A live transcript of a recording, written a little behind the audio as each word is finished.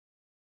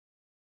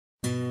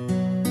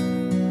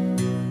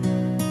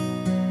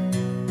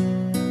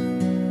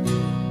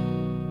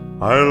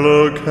I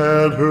look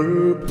at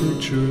her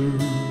picture,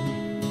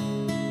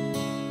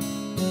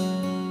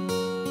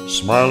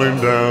 smiling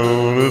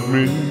down at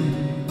me,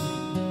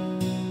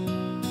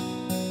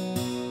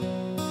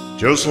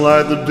 just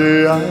like the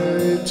day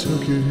I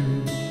took it.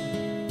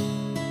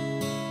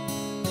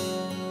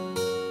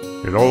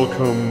 It all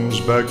comes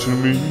back to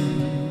me.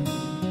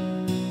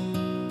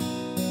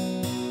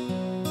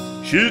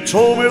 She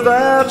told me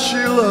that she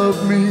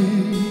loved me.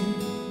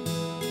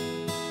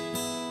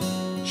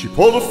 She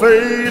pulled a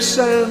face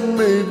and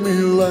made me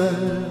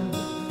laugh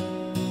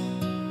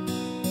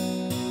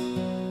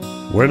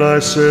when I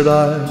said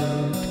I'd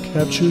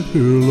captured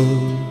her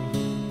love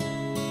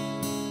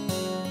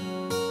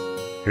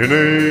in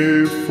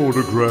a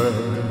photograph.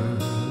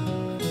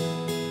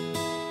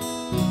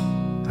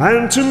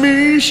 And to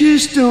me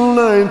she's still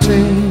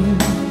 19.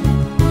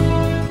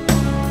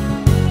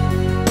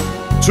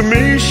 To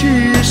me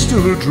she's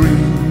still a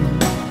dream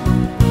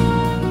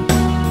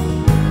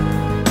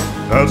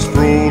that's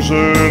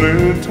frozen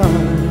in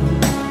time,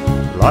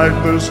 like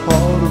this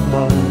heart of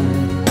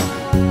mine.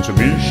 To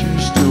me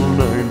she's still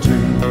 19.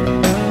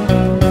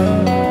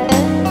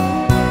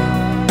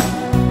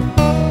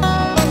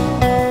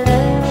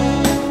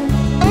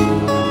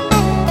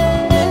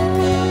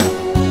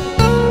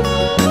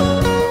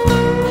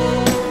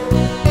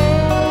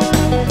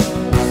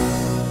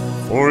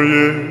 For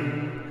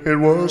yeah, it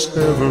was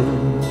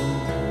heaven.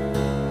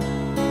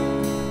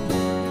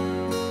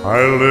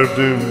 I lived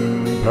in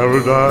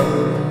paradise,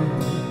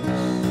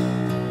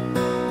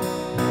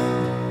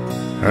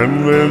 and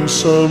then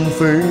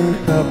something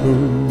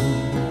happened.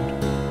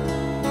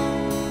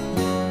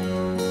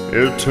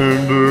 It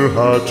turned her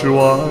heart to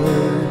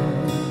ice.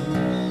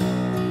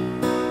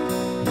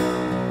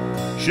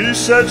 She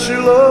said she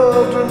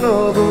loved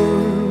another,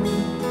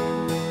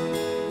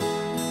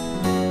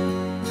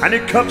 and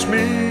it cuts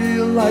me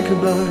like a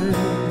knife.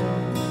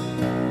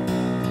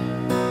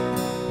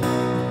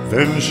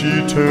 Then she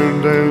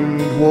turned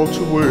and walked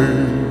away.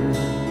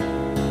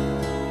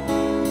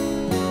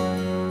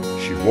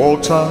 She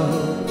walked out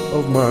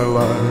of my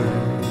life.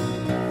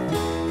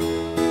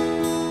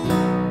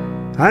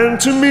 And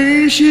to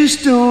me she's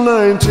still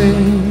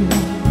 19.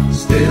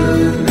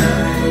 Still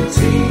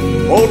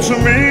 19. Oh, to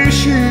me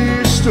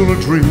she's still a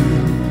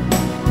dream.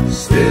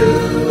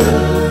 Still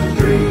a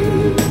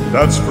dream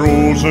that's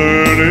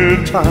frozen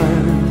in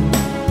time,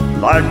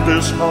 like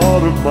this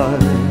heart of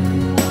mine.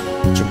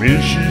 To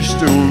me she's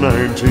still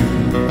 19.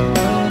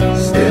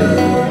 Still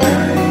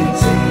 19.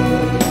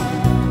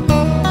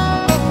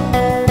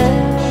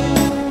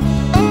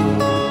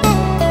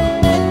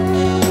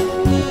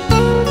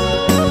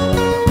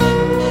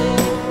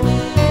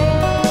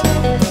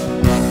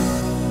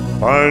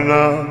 By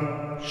now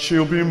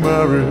she'll be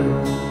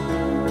married,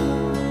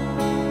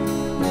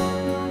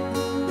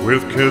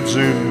 with kids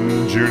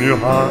in junior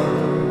high.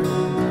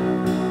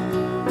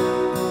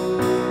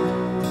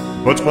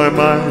 But my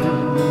mind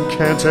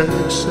can't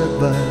accept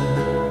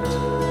that,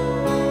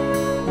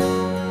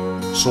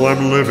 so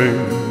I'm living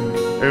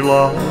a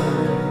lie.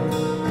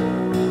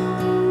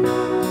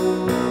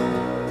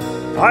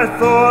 I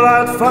thought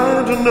I'd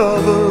find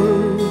another,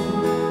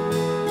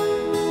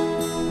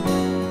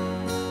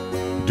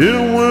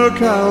 didn't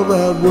work out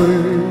that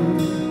way.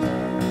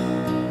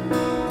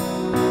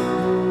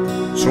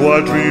 So I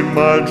dream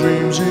my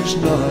dreams each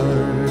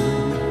night,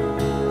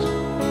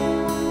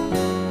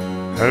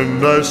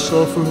 and I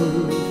suffer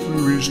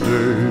through each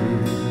day.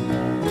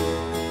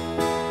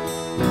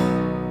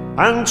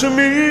 And to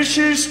me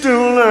she's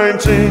still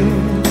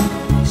 19.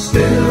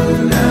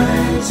 Still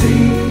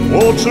 19.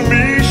 Oh, to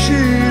me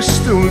she's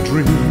still a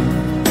dream.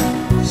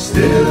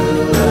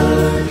 Still a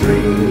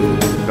dream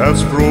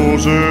that's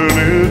frozen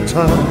in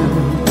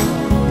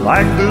time,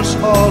 like this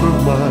heart of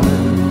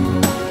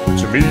mine.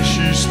 To me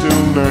she's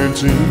still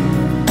 19.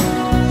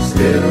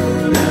 Still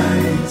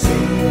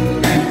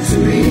 19. And to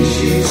me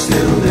she's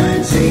still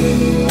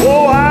 19.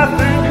 Oh, I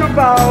think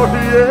about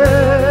her,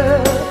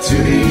 yeah. To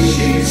me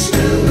she's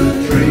still a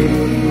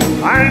dream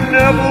I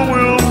never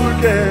will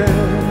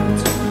forget,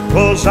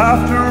 'cause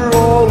after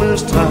all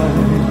this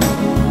time,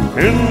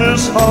 in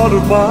this heart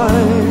of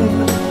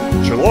mine,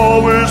 she'll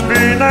always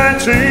be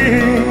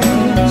 19.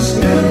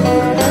 Still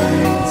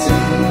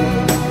 19.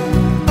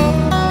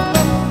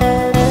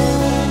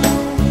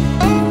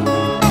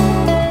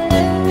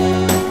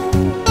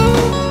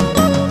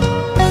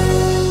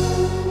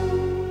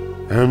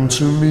 And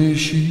to me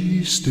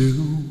she's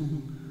still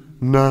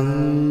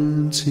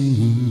 19.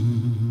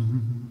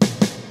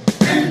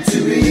 And to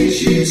me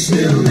she's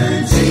still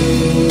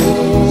 19.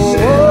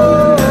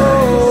 Still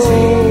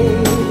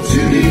 19. To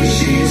me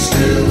she's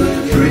still a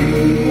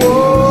dream.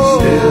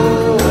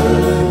 Still a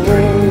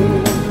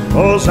dream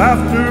 'Cause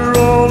after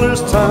all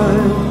this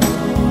time,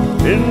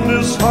 in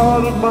this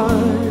heart of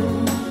mine,